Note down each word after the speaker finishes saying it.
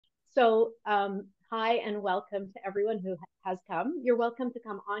Hi and welcome to everyone who has come. You're welcome to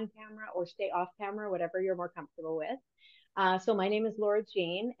come on camera or stay off camera, whatever you're more comfortable with. My name is Laura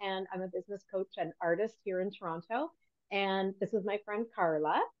Jean, and I'm a business coach and artist here in Toronto. And this is my friend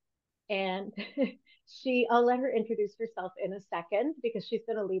Karla. And I'll let her introduce herself in a second because she's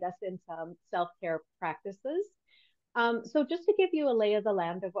going to lead us in some self care practices. So, just to give you a lay of the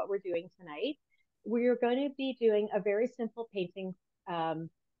land of what we're doing tonight, we're going to be doing a very simple painting um,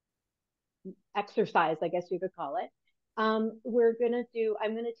 exercise, I guess you could call it. I'm going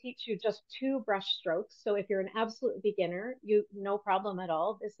to teach you just two brush strokes. So if you're an absolute beginner, no problem at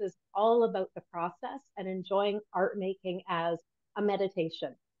all. This is all about the process and enjoying art making as a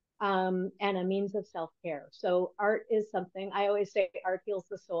meditation and a means of self-care. So art is something I always say art heals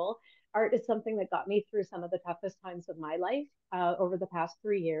the soul. Art is something that got me through some of the toughest times of my life over the past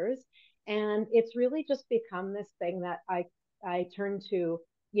 3 years. And it's really just become this thing that I turn to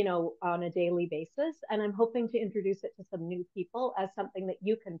on a daily basis. And I'm hoping to introduce it to some new people as something that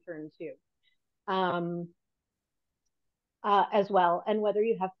you can turn to as well. And whether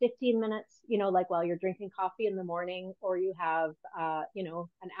you have 15 minutes, like while you're drinking coffee in the morning, or you have,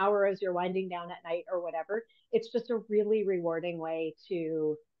 an hour as you're winding down at night or whatever, it's just a really rewarding way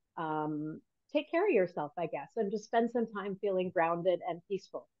to take care of yourself, I guess, and just spend some time feeling grounded and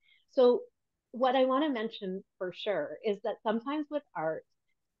peaceful. So, what I want to mention for sure is that sometimes with art,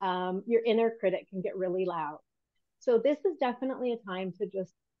 your inner critic can get really loud. So this is definitely a time to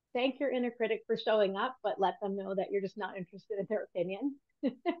just thank your inner critic for showing up, but let them know that you're just not interested in their opinion.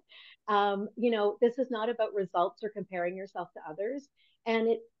 This is not about results or comparing yourself to others.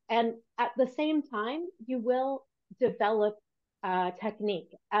 And at the same time, you will develop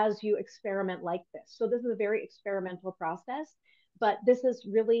technique as you experiment like this. So this is a very experimental process, but this is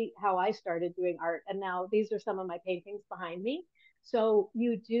really how I started doing art. And now these are some of my paintings behind me. So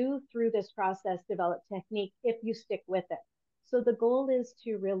you do through this process develop technique if you stick with it. So the goal is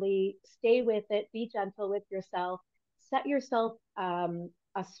to really stay with it, be gentle with yourself, set yourself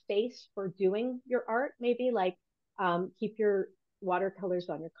a space for doing your art. Maybe like keep your watercolors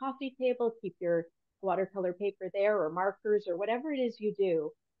on your coffee table, keep your watercolor paper there or markers or whatever it is you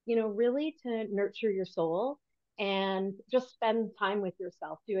do, really to nurture your soul and just spend time with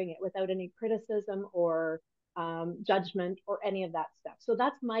yourself doing it without any criticism or judgment or any of that stuff. So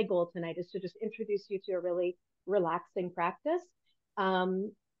that's my goal tonight, is to just introduce you to a really relaxing practice.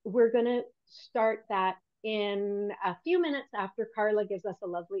 We're going to start that in a few minutes after Karla gives us a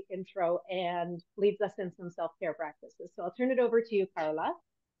lovely intro and leads us in some self-care practices. So I'll turn it over to you, Karla.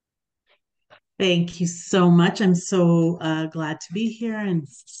 Thank you so much. I'm so glad to be here and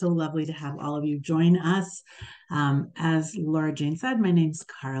so lovely to have all of you join us. As Laura Jane said, my name's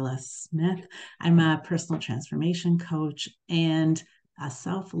Karla Smith. I'm a personal transformation coach and a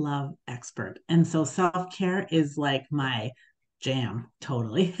self-love expert. And so self-care is like my jam,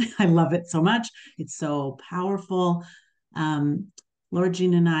 totally. I love it so much. It's so powerful. Laura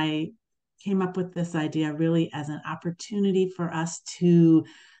Jean and I came up with this idea really as an opportunity for us to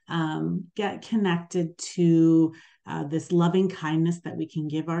get connected to this loving kindness that we can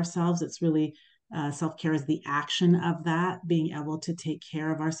give ourselves. It's really self care is the action of that, being able to take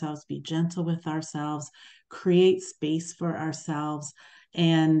care of ourselves, be gentle with ourselves, create space for ourselves.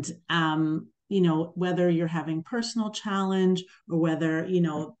 And, whether you're having personal challenge or whether,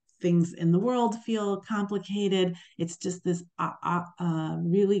 things in the world feel complicated, it's just this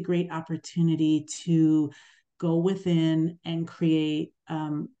really great opportunity to go within and create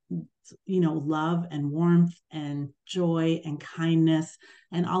love and warmth and joy and kindness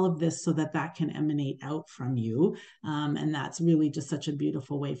and all of this so that that can emanate out from you. And that's really just such a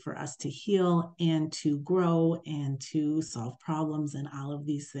beautiful way for us to heal and to grow and to solve problems and all of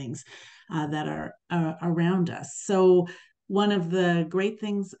these things that are around us. So one of the great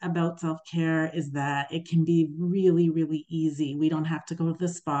things about self-care is that it can be really, really easy. We don't have to go to the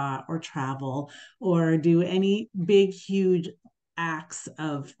spa or travel or do any big, huge acts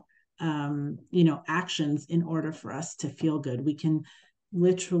of actions in order for us to feel good. We can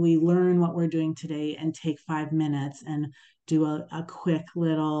literally learn what we're doing today and take 5 minutes and do a quick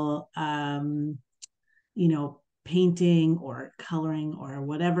little painting or coloring or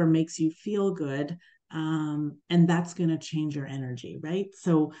whatever makes you feel good, and that's going to change your energy, right?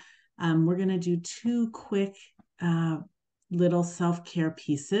 So we're going to do two quick little self-care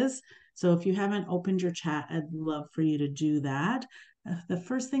pieces. So if you haven't opened your chat, I'd love for you to do that. The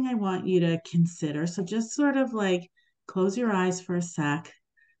first thing I want you to consider, so just sort of like close your eyes for a sec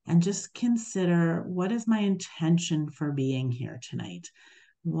and just consider, what is my intention for being here tonight?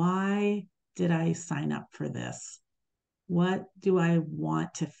 Why did I sign up for this? what do I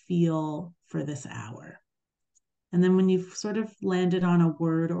want to feel for this hour? And then when you've sort of landed on a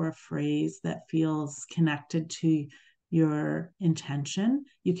word or a phrase that feels connected to your intention,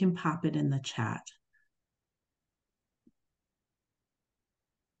 you can pop it in the chat.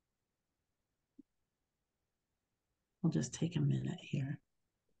 I'll just take a minute here.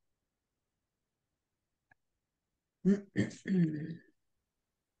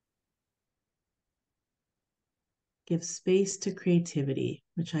 Give space to creativity,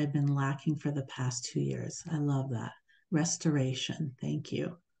 which I've been lacking for the past 2 years. I love that. Restoration. Thank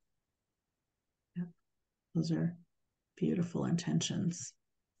you. Yep. Those are beautiful intentions.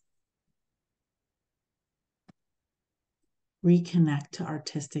 Reconnect to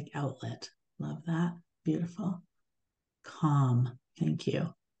artistic outlet. Love that. Beautiful. Calm. Thank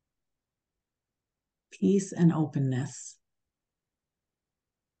you. Peace and openness.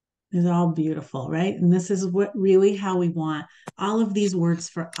 These are all beautiful, right? And this is what really how we want all of these words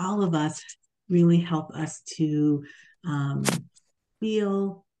for all of us really help us to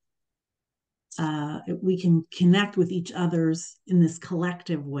feel we can connect with each other's in this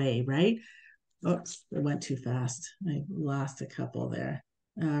collective way, right? Oops, it went too fast. I lost a couple there.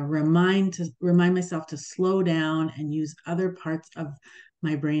 Remind myself to slow down and use other parts of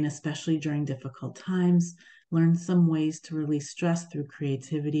my brain, especially during difficult times. Learn some ways to release stress through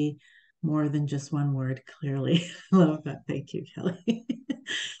creativity, more than just one word, clearly. Love that. Thank you, Kelly.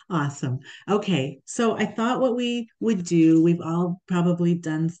 Awesome. Okay, so I thought what we would do, we've all probably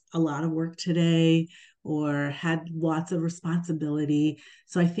done a lot of work today or had lots of responsibility.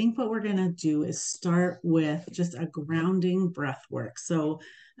 So I think what we're going to do is start with just a grounding breath work. So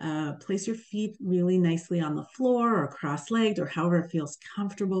place your feet really nicely on the floor or cross-legged or however it feels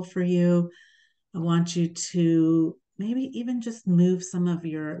comfortable for you. I want you to maybe even just move some of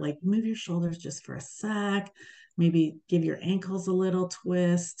your, move your shoulders just for a sec, maybe give your ankles a little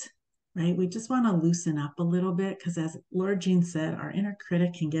twist, right? We just want to loosen up a little bit because as Laura Jean said, our inner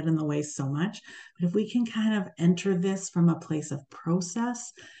critic can get in the way so much. But if we can kind of enter this from a place of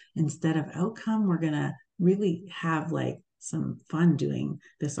process instead of outcome, we're going to really have some fun doing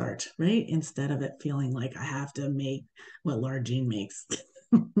this art, right? Instead of it feeling like I have to make what Laura Jean makes.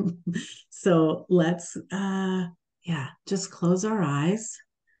 So let's just close our eyes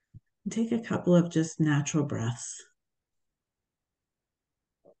and take a couple of just natural breaths.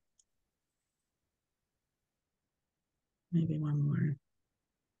 Maybe one more.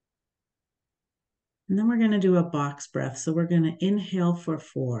 And then we're going to do a box breath. So we're going to inhale for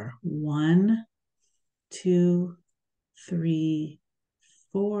 4. 1, 2, 3,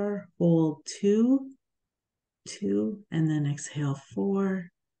 4. Hold 2, 2, and then exhale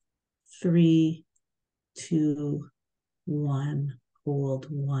 4, 3, 2, 1. Hold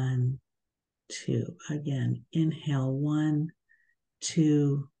 1, 2. Again, inhale 1,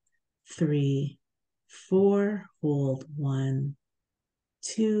 2, 3, 4. Hold 1,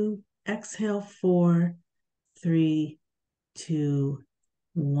 2. Exhale 4, 3, 2,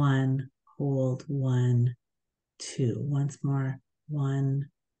 1. Hold 1, 2. Once more. 1,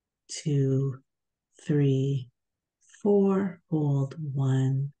 2, 3, 4. Hold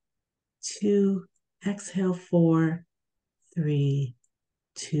 1, 2. Exhale 4, 3,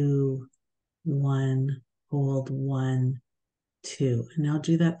 2, 1. Hold 1, 2. And now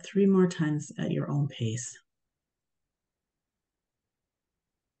do that 3 more times at your own pace.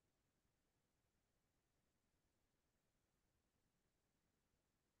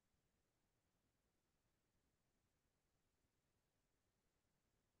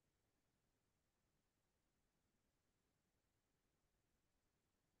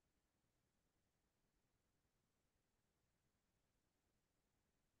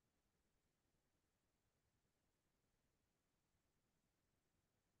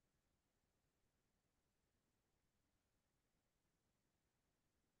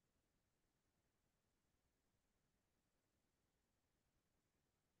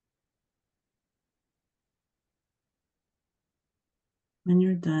 When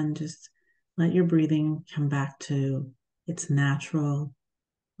you're done, just let your breathing come back to its natural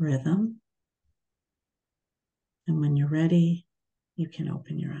rhythm. And when you're ready, you can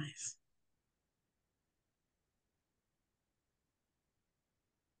open your eyes.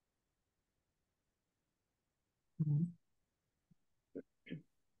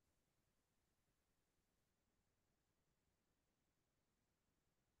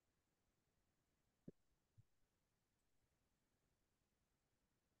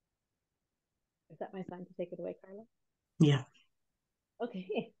 Is that my sign to take it away, Karla? Yeah.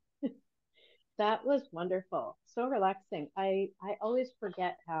 Okay. That was wonderful. So relaxing. I always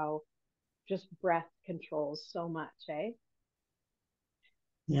forget how just breath controls so much, eh?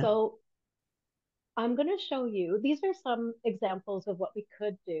 Yeah. So I'm going to show you, these are some examples of what we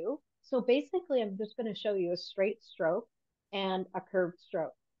could do. So basically, I'm just going to show you a straight stroke and a curved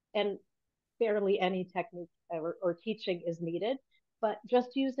stroke. And barely any technique or teaching is needed. But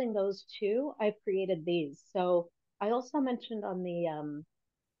just using those two, I've created these. So I also mentioned on the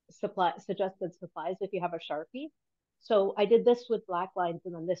suggested supplies if you have a Sharpie. So I did this with black lines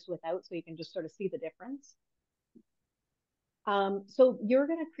and then this without, so you can just sort of see the difference. So you're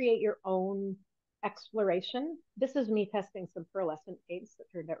going to create your own exploration. This is me testing some pearlescent paints that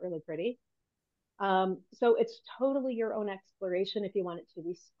turned out really pretty. So it's totally your own exploration if you want it to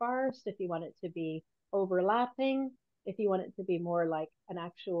be sparse, if you want it to be overlapping, if you want it to be more like an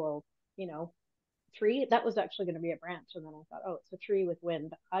actual, you know, tree. That was actually going to be a branch. And then I thought, oh, it's a tree with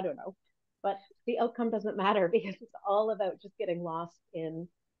wind. I don't know. But the outcome doesn't matter because it's all about just getting lost in,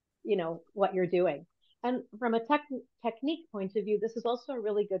 what you're doing. And from a technique point of view, this is also a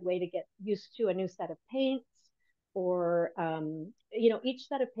really good way to get used to a new set of paints or, each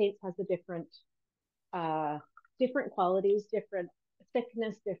set of paints has a uh, different qualities, different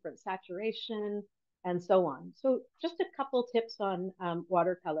thickness, different saturation, and so on. So just a couple tips on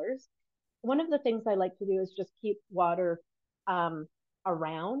watercolors. One of the things I like to do is just keep water um,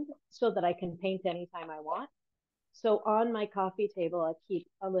 around so that I can paint anytime I want. So on my coffee table, I keep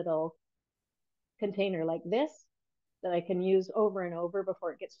a little container like this that I can use over and over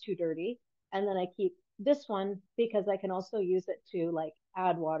before it gets too dirty. And then I keep this one because I can also use it to like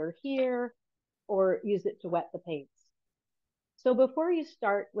add water here or use it to wet the paints. So before you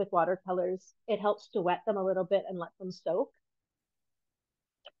start with watercolors, it helps to wet them a little bit and let them soak.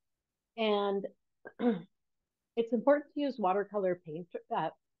 And it's important to use watercolor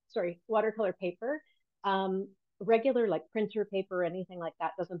paper. Um, Regular like printer paper or anything like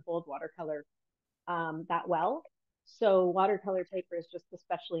that doesn't hold watercolor that well. So watercolor paper is just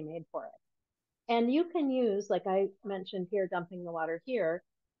especially made for it. And you can use, like I mentioned here, dumping the water here,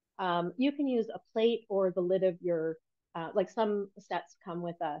 you can use a plate or the lid of your, like some sets come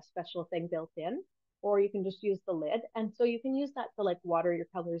with a special thing built in, or you can just use the lid. And so you can use that to like water your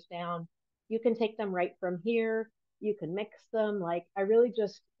colors down. You can take them right from here. You can mix them. Like I really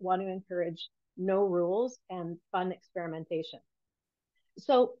just want to encourage no rules and fun experimentation.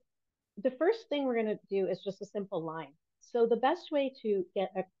 So the first thing we're going to do is just a simple line. So the best way to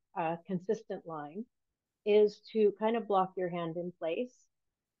get a consistent line is to kind of block your hand in place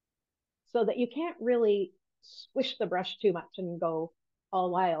so that you can't really squish the brush too much and go all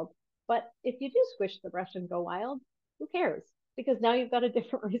wild. But if you do squish the brush and go wild, who cares? Because now you've got a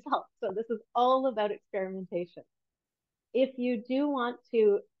different result. So this is all about experimentation. If you do want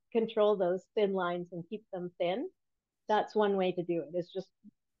to control those thin lines and keep them thin, that's one way to do it, is just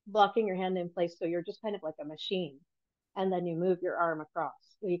blocking your hand in place so you're just kind of like a machine. And then you move your arm across.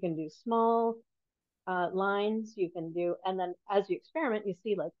 So you can do small lines you can do. And then as you experiment, you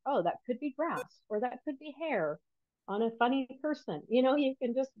see like, oh, that could be grass or that could be hair on a funny person. You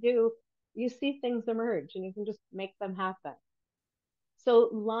can just you see things emerge and you can just make them happen. So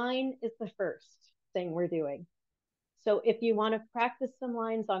line is the first thing we're doing. So if you want to practice some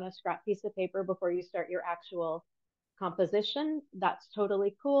lines on a scrap piece of paper before you start your actual composition, that's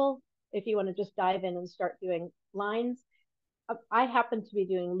totally cool. If you want to just dive in and start doing lines, I happen to be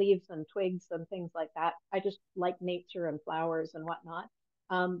doing leaves and twigs and things like that. I just like nature and flowers and whatnot.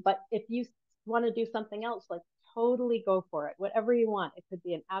 But if you want to do something else, like totally go for it. Whatever you want. It could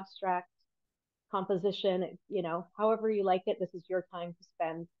be an abstract composition, however you like it. This is your time to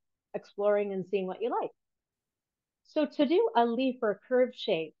spend exploring and seeing what you like. So to do a leaf or a curved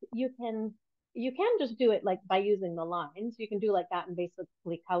shape, you can just do it like by using the lines. You can do like that and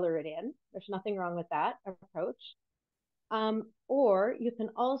basically color it in. There's nothing wrong with that approach. Or you can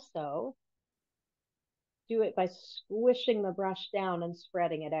also do it by squishing the brush down and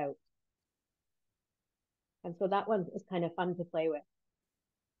spreading it out. And so that one is kind of fun to play with.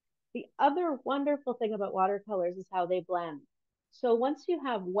 The other wonderful thing about watercolors is how they blend. So once you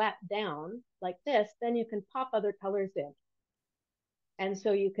have wet down like this, then you can pop other colors in. And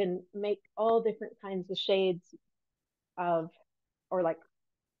so you can make all different kinds of shades of, or like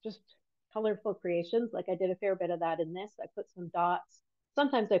just colorful creations. Like I did a fair bit of that in this. I put some dots.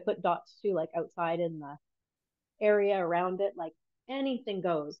 Sometimes I put dots too, like outside in the area around it, like anything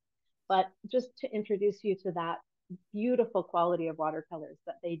goes. But just to introduce you to that beautiful quality of watercolors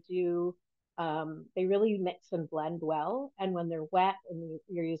that they do, they really mix and blend well. And when they're wet and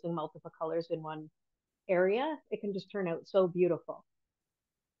you're using multiple colors in one area, it can just turn out so beautiful.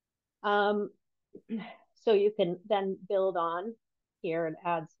 Um, so you can then build on here and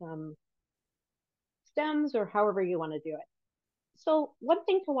add some stems or however you want to do it. So one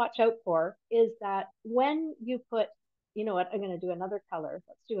thing to watch out for is that when you put, you know what, I'm going to do another color.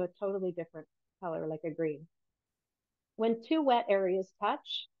 Let's do a totally different color, like a green. When two wet areas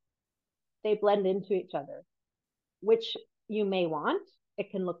touch, they blend into each other, which you may want. It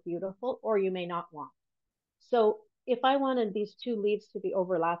can look beautiful, or you may not want. So if I wanted these two leaves to be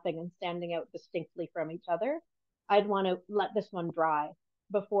overlapping and standing out distinctly from each other, I'd want to let this one dry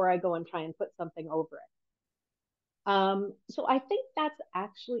before I go and try and put something over it. So I think that's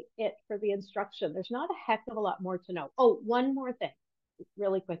actually it for the instruction. There's not a heck of a lot more to know. Oh, one more thing,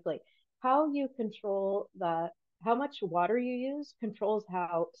 really quickly. How you control how much water you use controls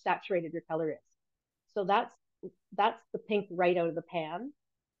how saturated your color is. So that's the pink right out of the pan.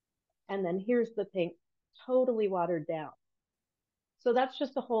 And then here's the pink totally watered down. So that's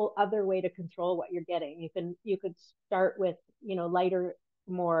just a whole other way to control what you're getting. You could start with, lighter,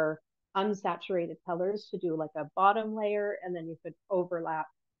 more unsaturated colors to do like a bottom layer, and then you could overlap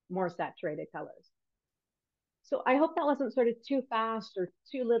more saturated colors. So I hope that wasn't sort of too fast or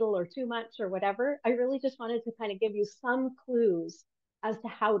too little or too much or whatever. I really just wanted to kind of give you some clues as to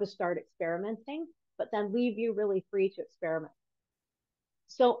how to start experimenting, but then leave you really free to experiment.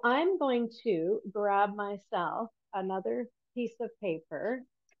 So I'm going to grab myself another piece of paper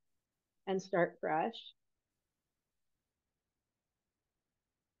and start fresh.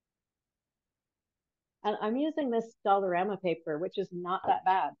 And I'm using this Dollarama paper, which is not that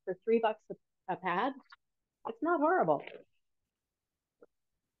bad. For $3 a pad, it's not horrible.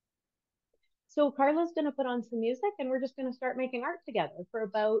 So Karla's going to put on some music, and we're just going to start making art together for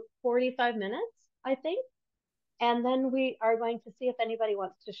about 45 minutes, I think. And then we are going to see if anybody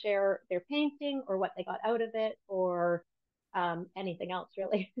wants to share their painting or what they got out of it, or anything else,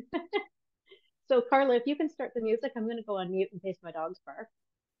 really. So Karla, if you can start the music, I'm going to go on mute in case my dogs bark.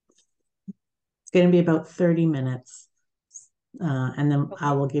 It's going to be about 30 minutes. And then Okay.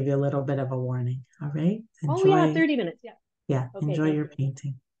 I will give you a little bit of a warning. All right. Oh yeah, Enjoy. 30 minutes. Yeah. Yeah. Okay, Enjoy thank your you.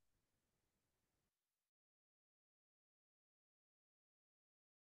 painting.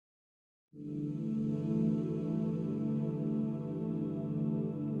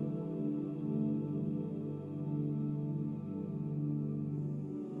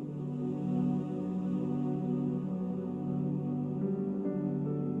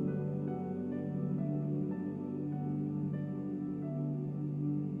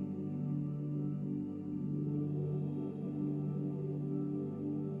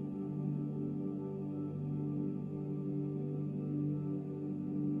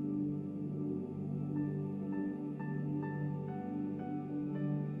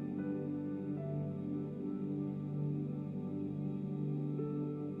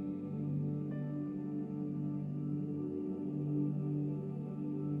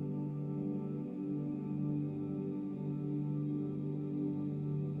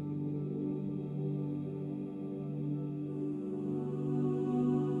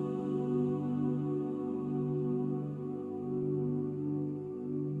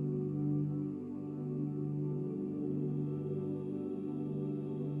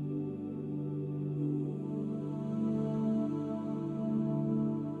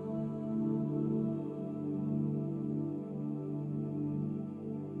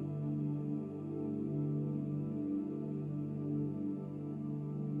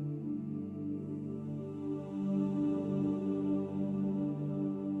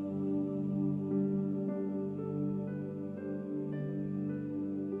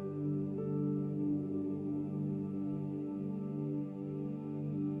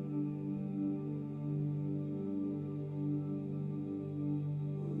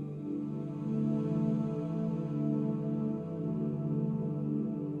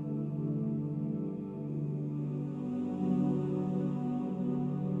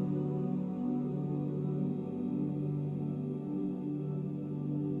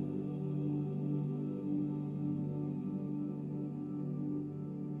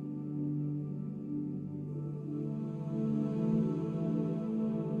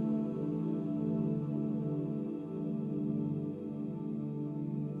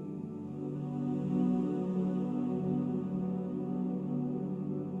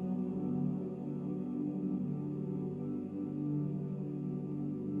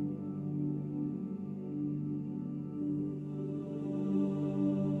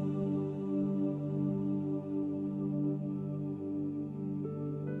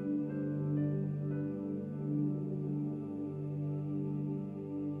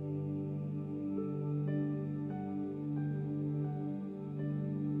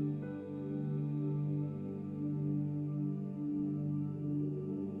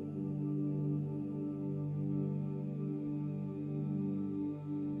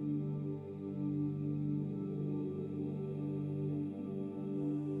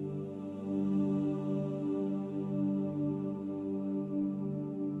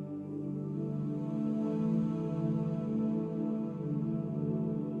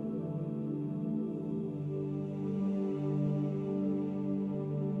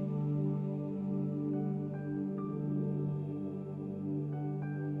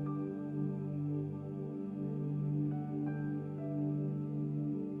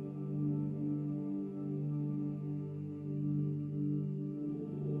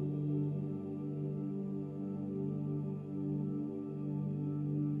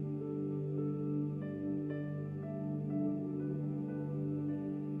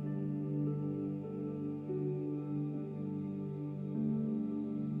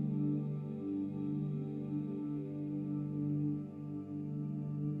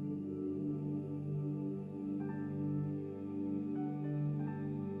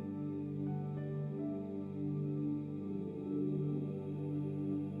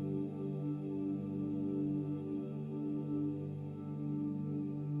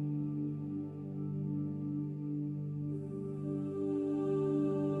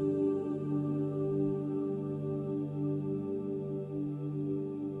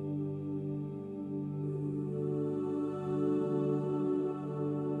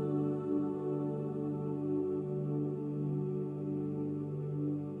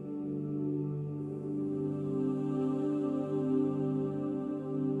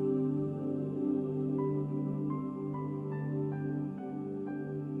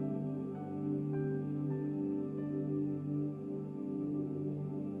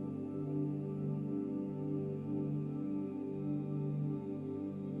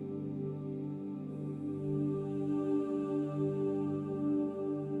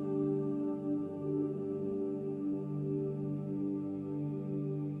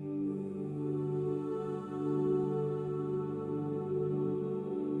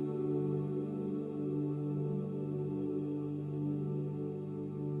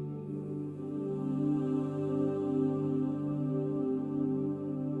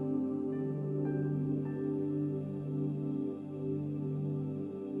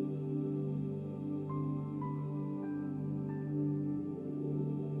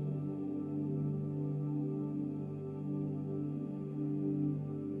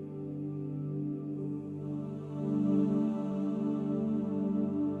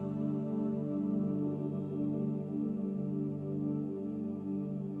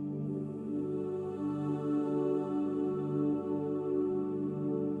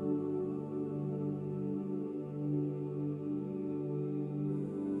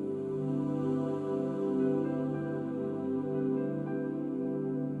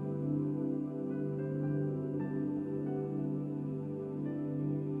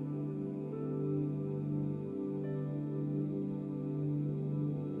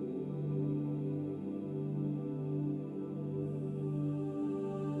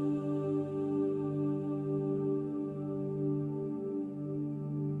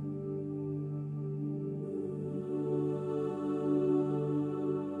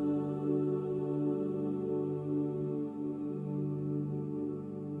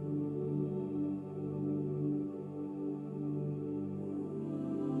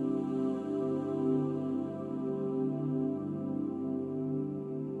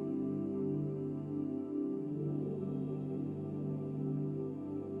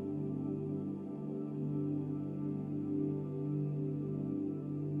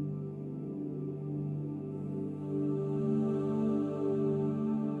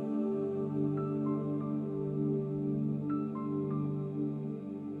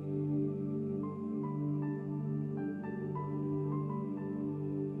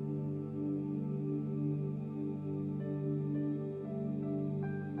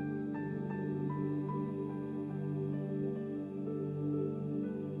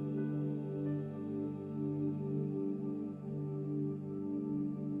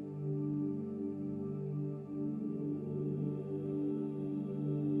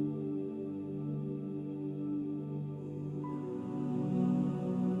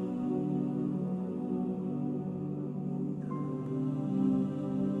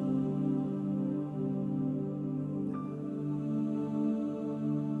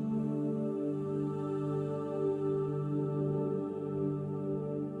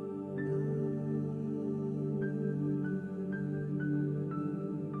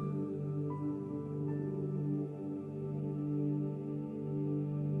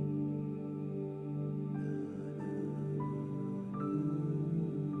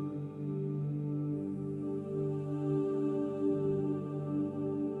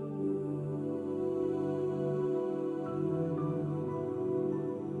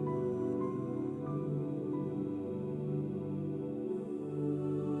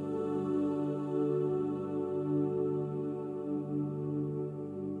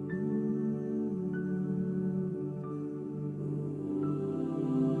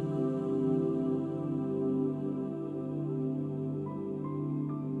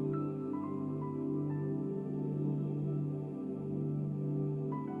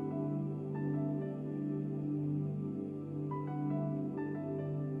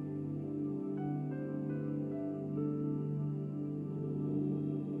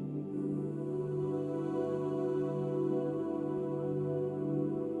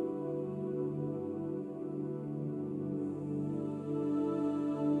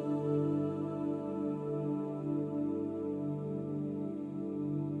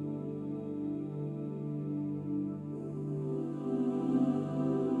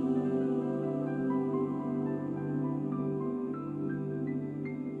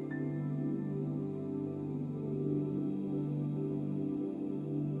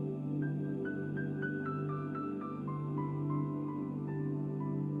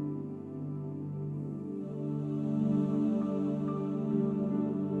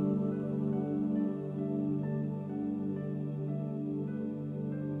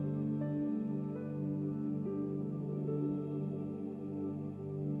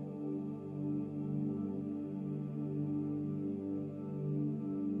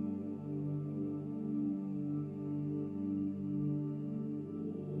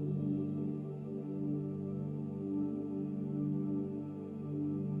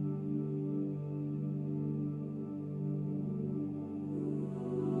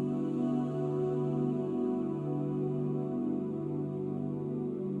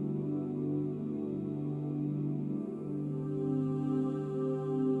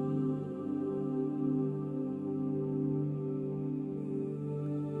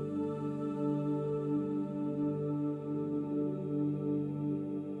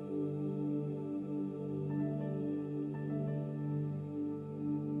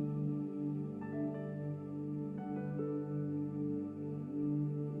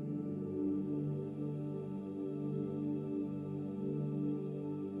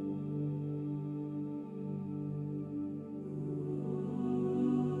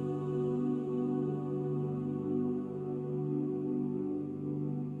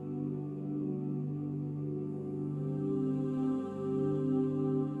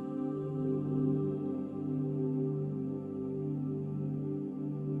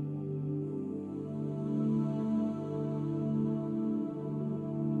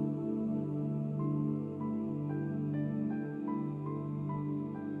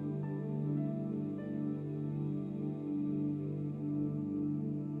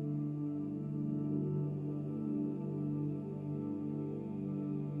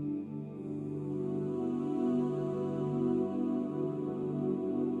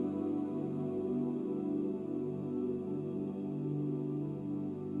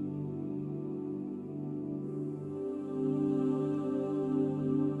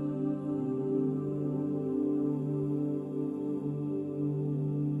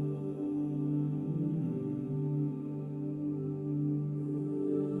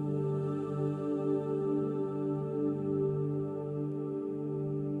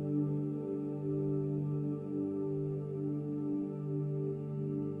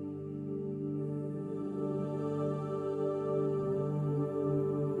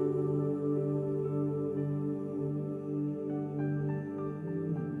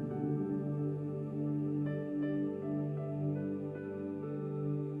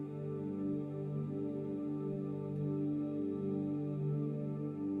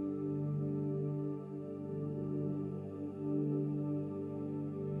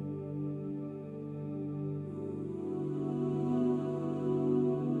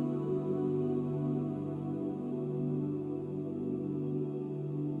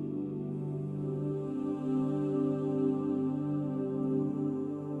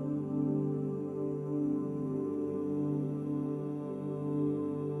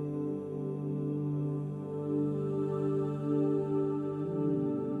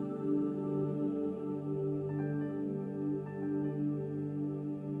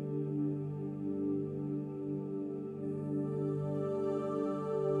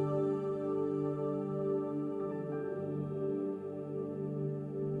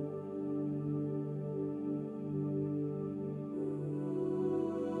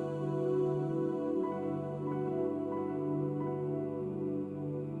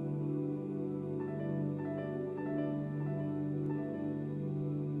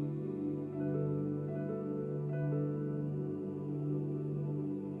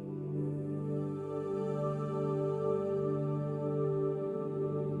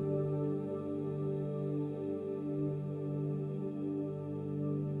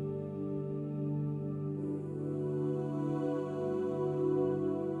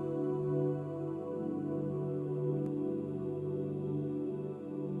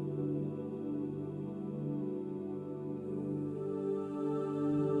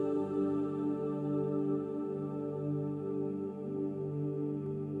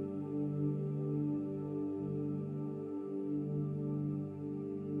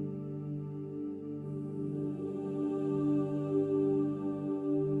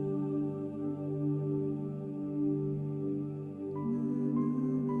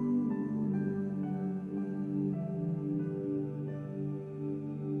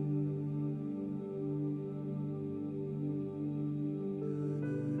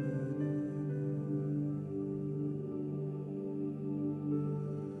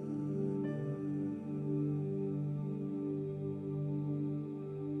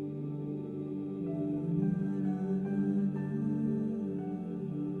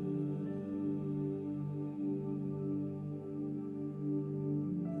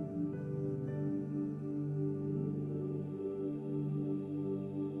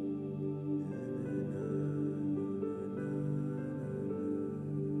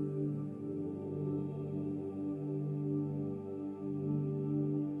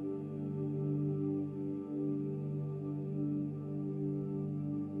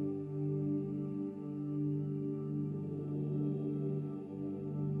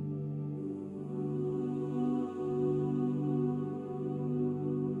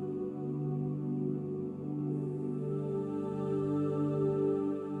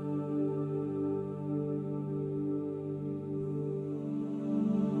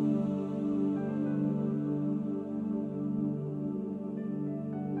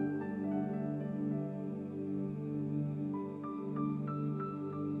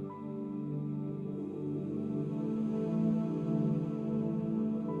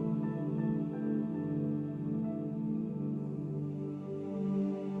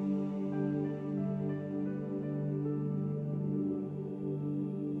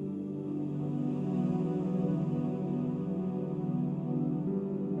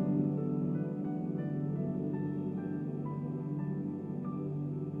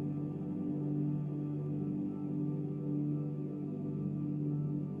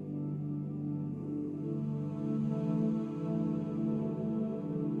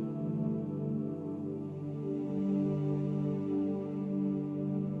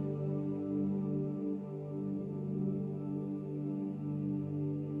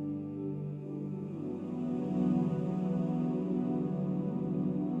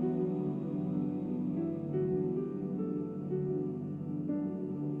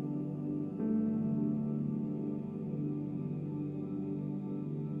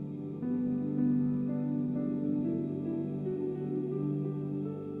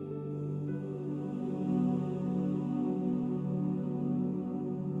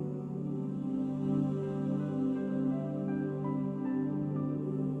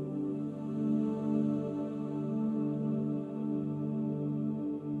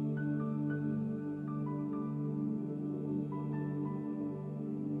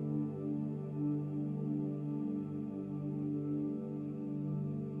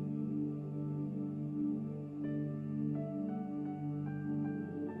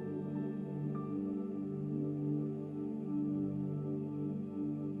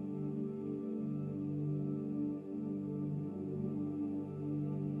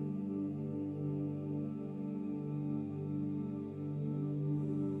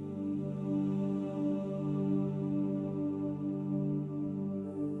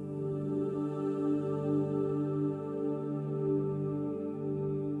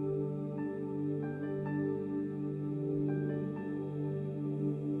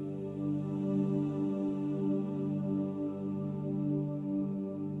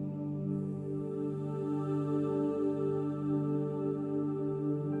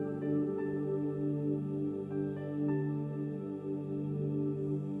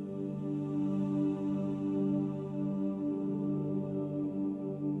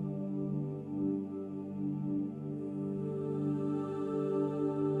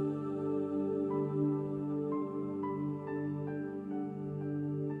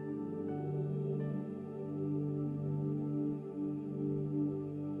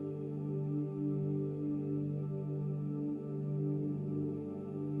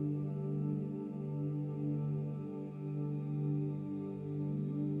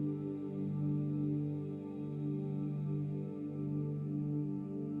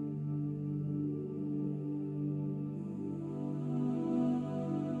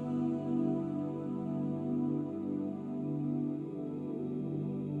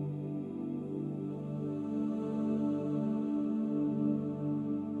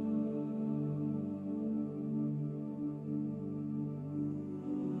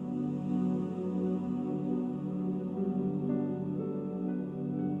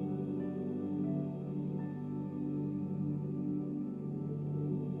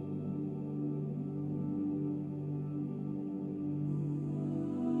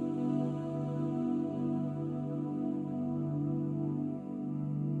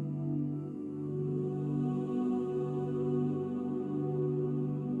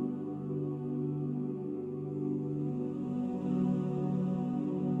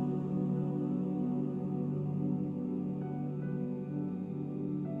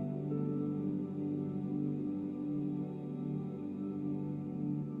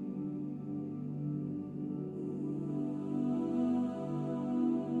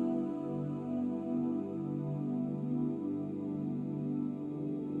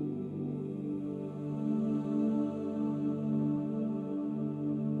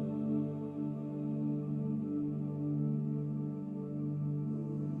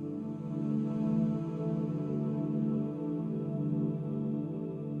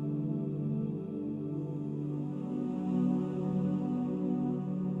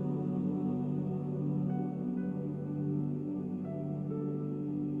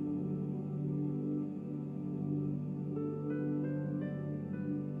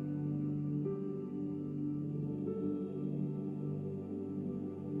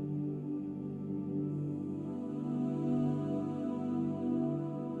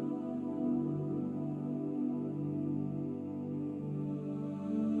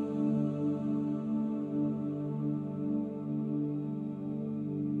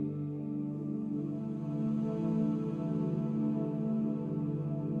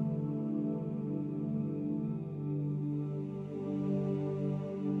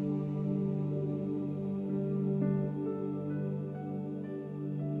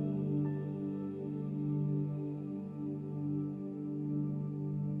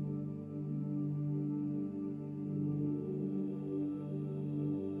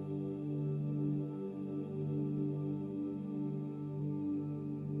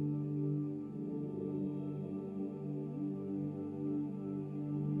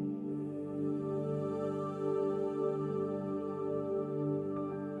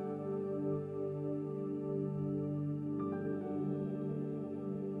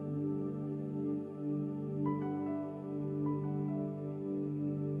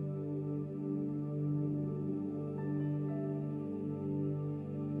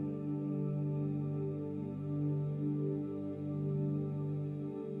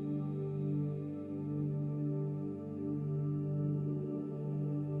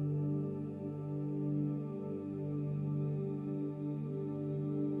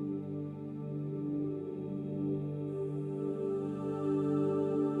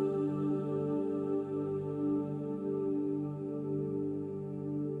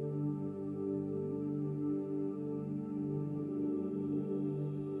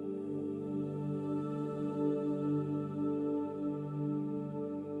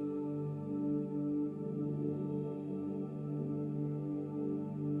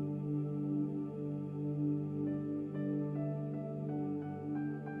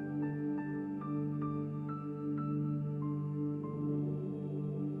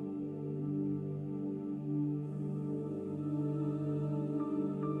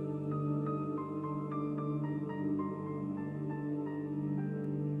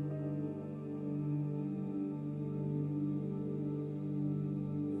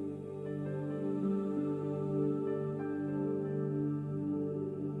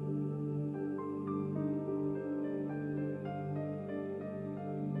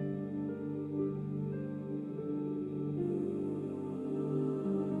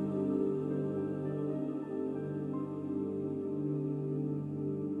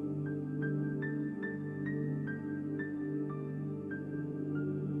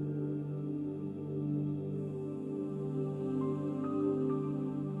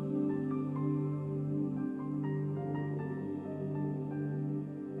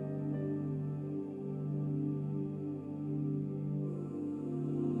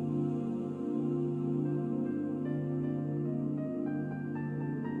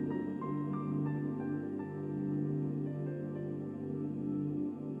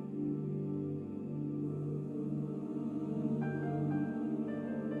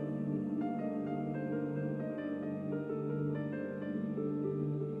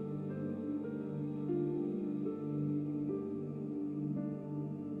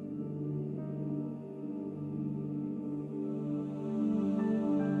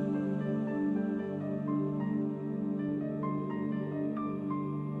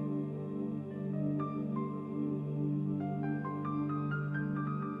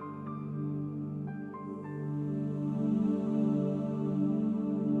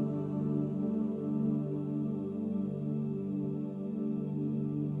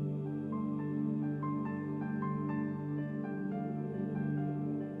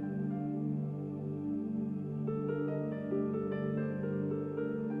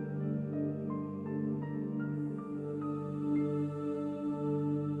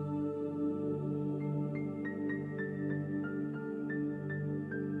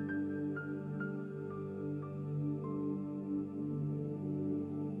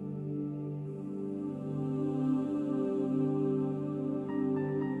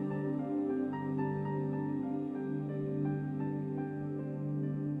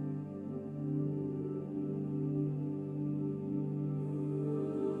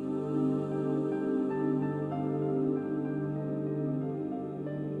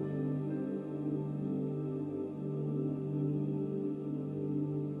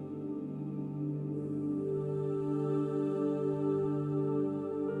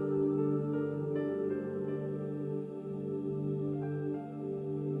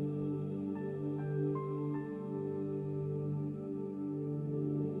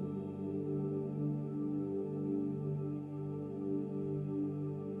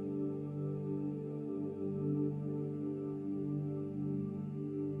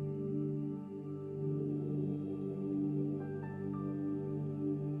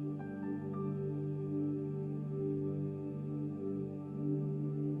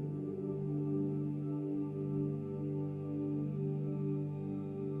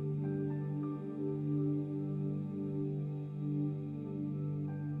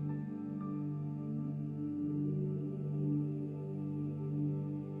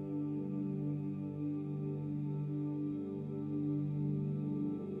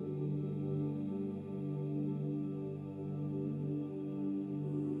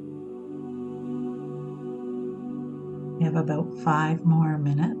 have about 5 more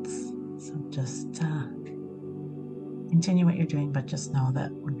minutes. So just continue what you're doing, but just know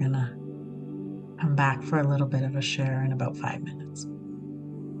that we're going to come back for a little bit of a share in about 5 minutes.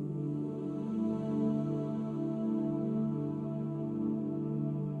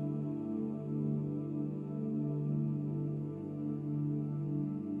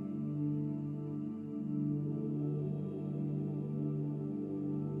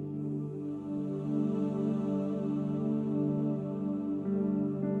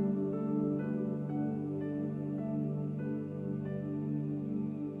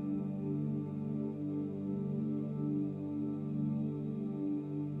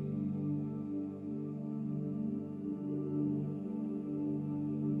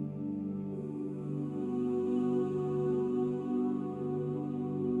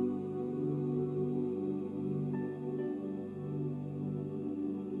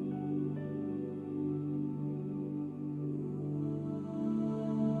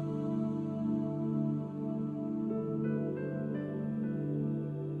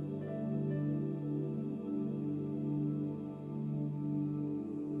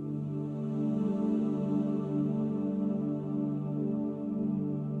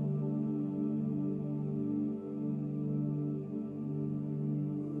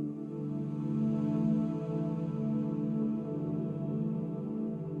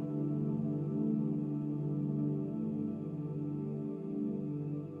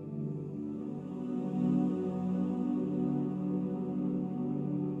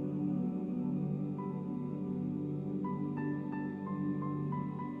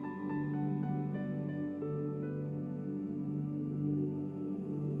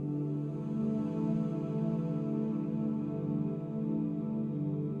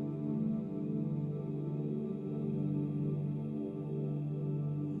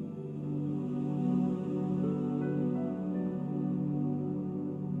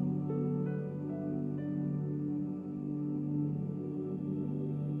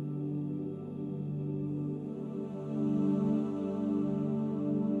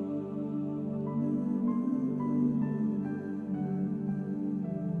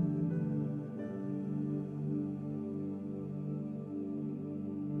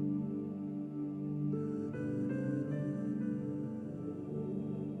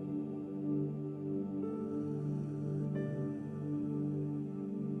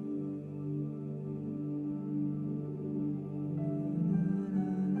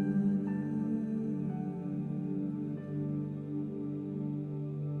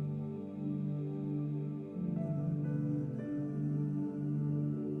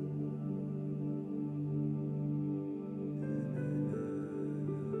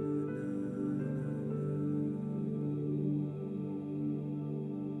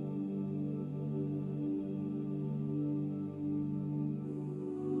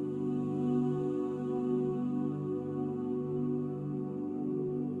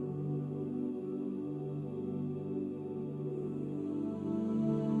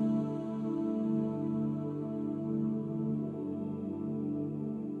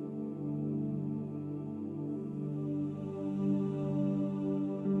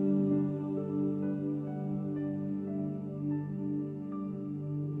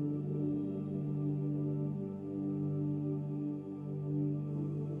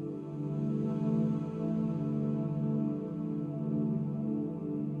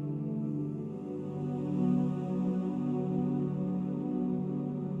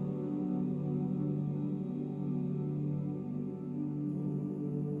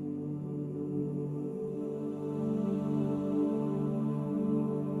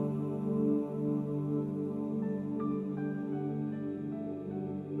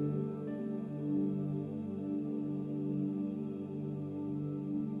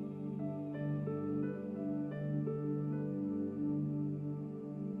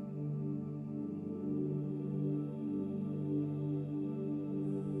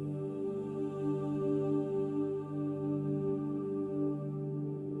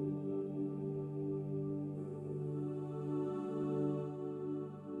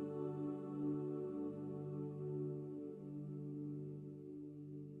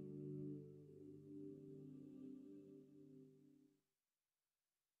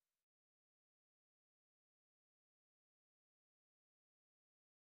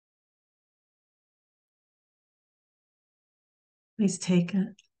 Please take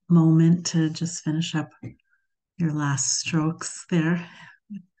a moment to just finish up your last strokes there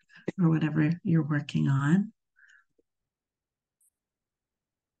or whatever you're working on.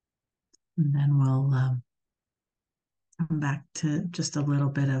 And then we'll come back to just a little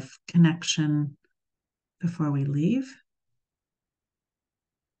bit of connection before we leave.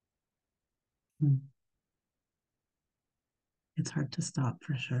 Mm. It's hard to stop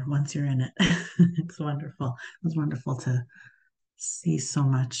for sure once you're in it. It's wonderful. It was wonderful to see so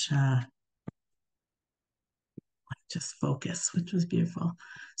much just focus, which was beautiful.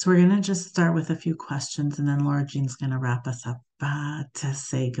 So we're going to just start with a few questions, and then Laura Jean's going to wrap us up to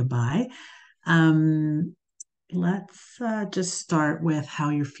say goodbye. Um, let's just start with how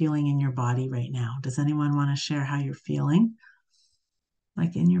you're feeling in your body right now. Does anyone want to share how you're feeling?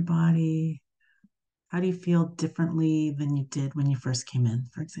 Like in your body, how do you feel differently than you did when you first came in,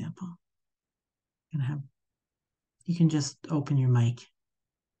 for example? You can just open your mic.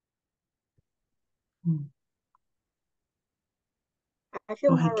 I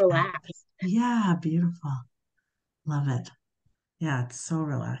feel Go more ahead, Karen. relaxed. Yeah, beautiful. Love it. Yeah, it's so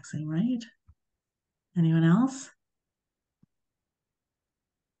relaxing, right? Anyone else?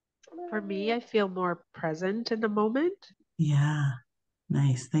 For me, I feel more present in the moment. Yeah,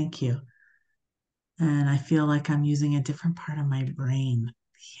 nice. Thank you. And I feel like I'm using a different part of my brain.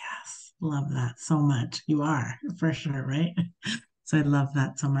 Yes, love that so much. You are for sure, right? So I love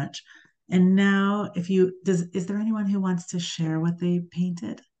that so much. And now, is there anyone who wants to share what they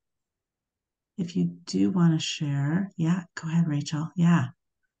painted? If you do want to share, yeah, go ahead, Rachel. Yeah.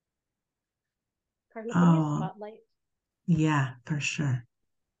 Karla, can you Oh, spotlight? yeah, for sure.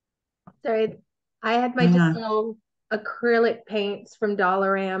 Sorry, I had my Hang just on. little acrylic paints from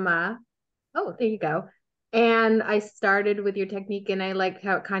Dollarama. Oh, there you go. And I started with your technique, and I liked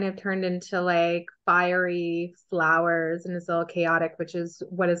how it kind of turned into like fiery flowers, and it's a little chaotic, which is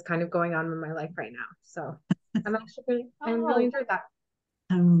what is kind of going on in my life right now. So I really enjoyed that.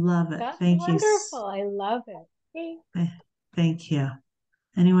 I love it. That's Thank you. wonderful. I love it. Thank you.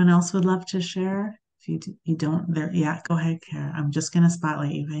 Anyone else would love to share? If you don't, there, yeah, go ahead, Kara. I'm just going to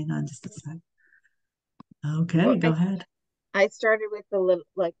spotlight you. Hang on just a sec. Okay, Well, go ahead. I started with the little,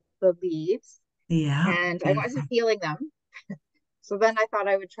 like the leaves, Yeah, and I beautiful. wasn't feeling them. So then I thought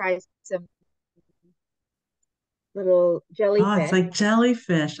I would try some little Oh, it's jellyfish. like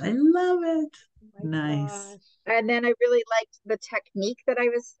jellyfish. I love it. Oh my Nice. gosh. And then I really liked the technique that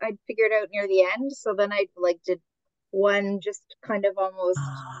I'd figured out near the end. So then I like did one just kind of almost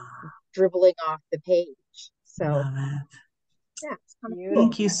Oh, dribbling off the page. So love it. yeah, it's kind of cool.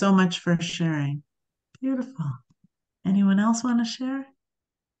 Thank you Beautiful. so much for sharing. Beautiful. Anyone else want to share?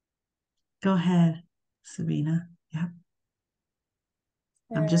 Go ahead, Sabina. Yeah.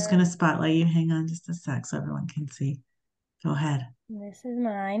 I'm just going to spotlight you. Hang on just a sec so everyone can see. Go ahead. This is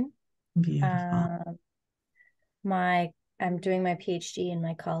mine. Beautiful. My I'm doing my PhD, and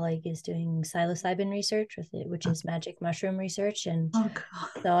my colleague is doing psilocybin research with it, which is magic mushroom research. And Oh,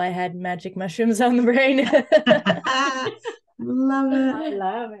 cool. so I had magic mushrooms on the brain. Love I it.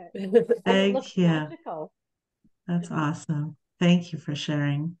 love it. And it looks Thank you. magical. That's awesome. Thank you for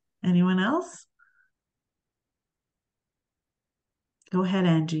sharing. Anyone else? Go ahead,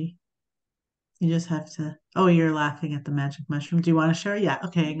 Angie. You just have to. Oh, you're laughing at the magic mushroom. Do you want to share? Yeah.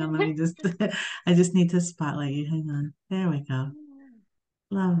 Okay. Hang on. Let me just. I just need to spotlight you. Hang on. There we go.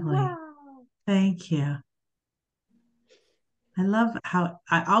 Lovely. Wow. Thank you.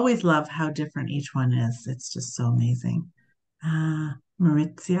 I always love how different each one is. It's just so amazing.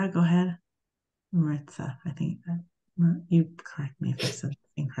 Maritzia, go ahead. Maritza, I think you correct me if I said it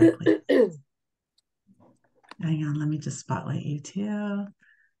incorrectly. Hang on, let me just spotlight you too.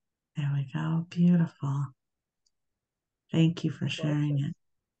 There we go. Beautiful. Thank you for sharing it.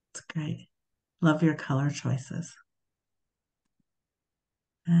 It's great. Love your color choices.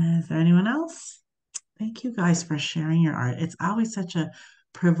 Is there anyone else? Thank you guys for sharing your art. It's always such a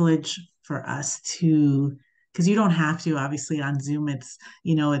privilege for us to, because you don't have to, obviously on Zoom, it's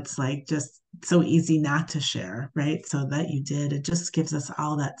like just so easy not to share, right? So that you did, it just gives us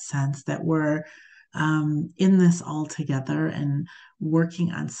all that sense that we're in this all together and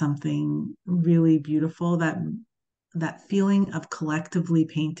working on something really beautiful, that feeling of collectively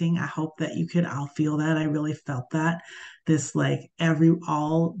painting. I hope that you could all feel that. I really felt that, this like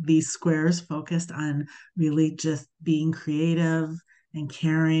all these squares focused on really just being creative and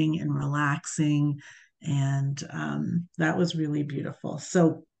caring and relaxing, and that was really beautiful.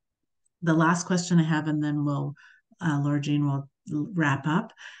 So the last question I have, and then Laura Jean will wrap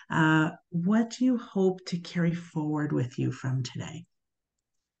up. What do you hope to carry forward with you from today?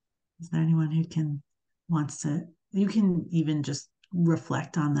 Is there anyone who wants to? You can even just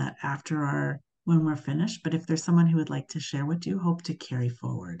reflect on that when we're finished. But if there's someone who would like to share, what do you hope to carry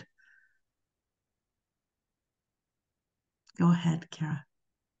forward? Go ahead, Kara.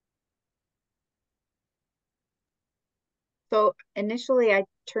 So initially I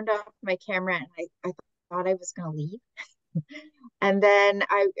turned off my camera and I thought I was going to leave. And then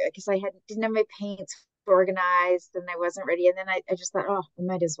because I didn't have my paints organized and I wasn't ready. And then I just thought, oh, I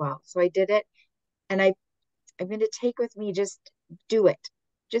might as well. So I did it. And I'm going to take with me, just do it.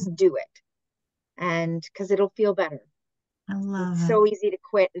 Just do it. And because it'll feel better. I love It's it. so easy to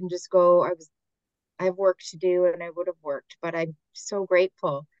quit and just go, I have work to do and I would have worked, but I'm so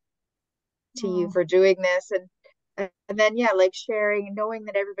grateful to you Oh, for doing this. And then, yeah, like sharing and knowing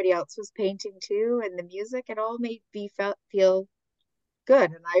that everybody else was painting too, and the music, it all made me feel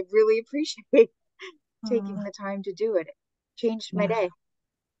good. And I really appreciate oh, taking the time to do it. It changed my yeah. day.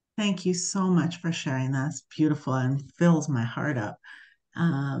 Thank you so much for sharing that. It's beautiful and fills my heart up.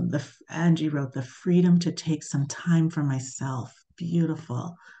 Angie wrote the freedom to take some time for myself.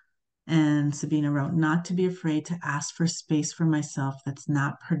 Beautiful. And Sabina wrote, not to be afraid to ask for space for myself that's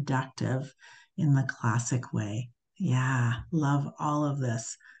not productive in the classic way. Yeah, love all of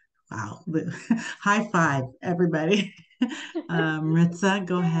this. Wow. High five, everybody. Ritza,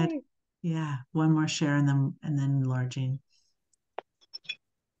 go ahead. Yay. Yeah, one more share and then Laura Jean.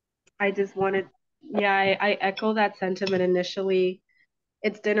 I just wanted, yeah, I echo that sentiment initially.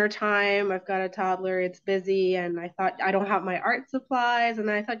 It's dinner time. I've got a toddler. It's busy. And I thought, I don't have my art supplies.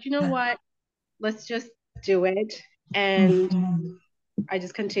 And I thought, you know what? Let's just do it. And Mhm. I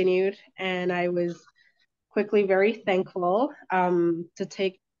just continued. And I was quickly very thankful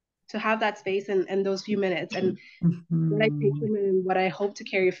to have that space and those few minutes. And what I take Mhm. from it and what I hope to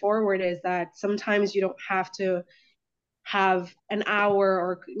carry forward is that sometimes you don't have to have an hour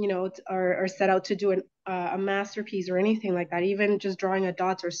or or set out to do a masterpiece or anything like that. Even just drawing a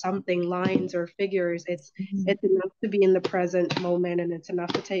dots or something, lines or figures, it's enough to be in the present moment, and it's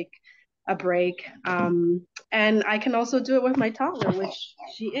enough to take a break. And I can also do it with my toddler, which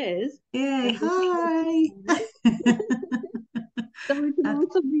she is. Yay, And hi. so it can That's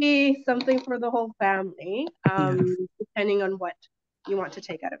also be something for the whole family, beautiful. depending on what you want to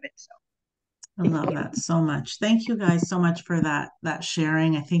take out of it. So I love that so much. Thank you guys so much for that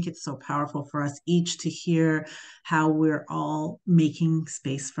sharing. I think it's so powerful for us each to hear how we're all making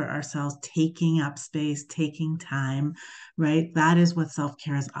space for ourselves, taking up space, taking time, right? That is what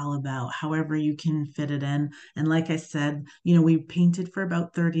self-care is all about. However you can fit it in. And like I said, we painted for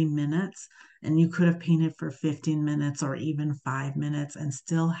about 30 minutes and you could have painted for 15 minutes or even 5 minutes and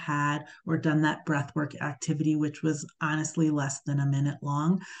still had or done that breath work activity, which was honestly less than a minute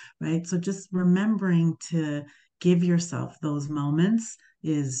long, right? So just remembering to give yourself those moments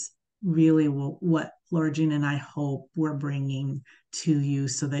is really what Laura Jean and I hope we're bringing to you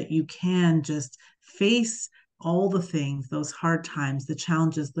so that you can just face all the things, those hard times, the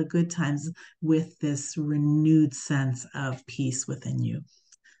challenges, the good times with this renewed sense of peace within you.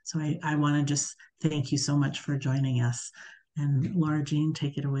 So I want to just thank you so much for joining us. And Laura Jean,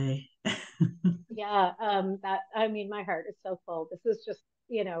 take it away. Yeah, that I mean, my heart is so full. This is just,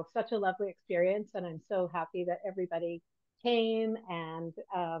 such a lovely experience, and I'm so happy that everybody came and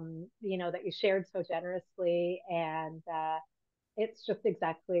that you shared so generously, and it's just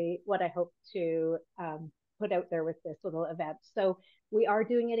exactly what I hope to put out there with this little event. So we are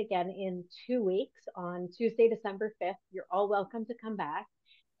doing it again in 2 weeks on Tuesday, December 5th. You're all welcome to come back.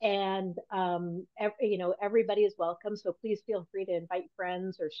 And everybody is welcome, so please feel free to invite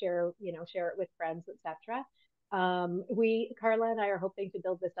friends or share it with friends, etc. We Karla and I are hoping to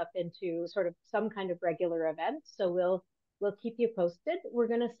build this up into sort of some kind of regular event, so we'll keep you posted. We're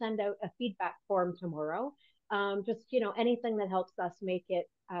going to send out a feedback form tomorrow, just anything that helps us make it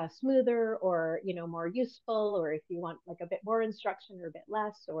smoother or more useful, or if you want like a bit more instruction or a bit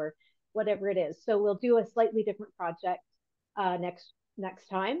less, or whatever it is. So we'll do a slightly different project next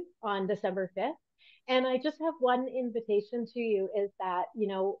time on December 5th. And I just have one invitation to you, is that,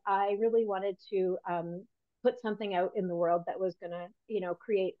 I really wanted to put something out in the world that was going to,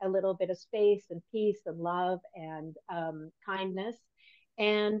 create a little bit of space and peace and love and kindness.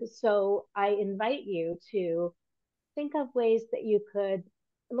 And so I invite you to think of ways that you could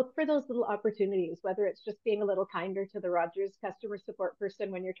look for those little opportunities, whether it's just being a little kinder to the Rogers customer support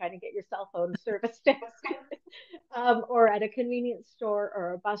person when you're trying to get your cell phone service fixed, or at a convenience store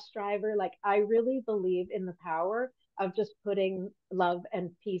or a bus driver. Like, I really believe in the power of just putting love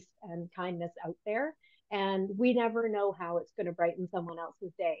and peace and kindness out there. And we never know how it's going to brighten someone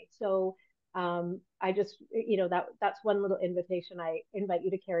else's day. So I just, that's one little invitation I invite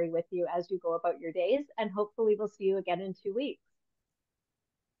you to carry with you as you go about your days. And hopefully we'll see you again in 2 weeks.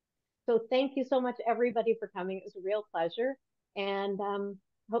 So thank you so much, everybody, for coming. It was a real pleasure. And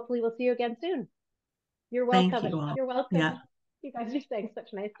hopefully we'll see you again soon. You're Thank welcome. you all. You're welcome. Yeah. You guys are saying such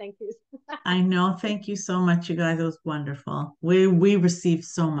nice thank yous. I know. Thank you so much, you guys. It was wonderful. We received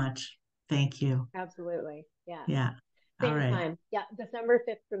so much. Thank you. Absolutely. Yeah. Yeah. All Same right. time. Yeah, December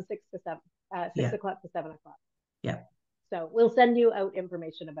 5th from 6 to 7, 6 Yeah. o'clock to 7 o'clock. Yeah. So we'll send you out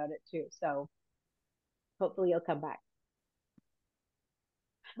information about it too. So hopefully you'll come back.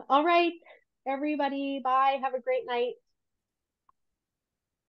 All right, everybody. Bye. Have a great night.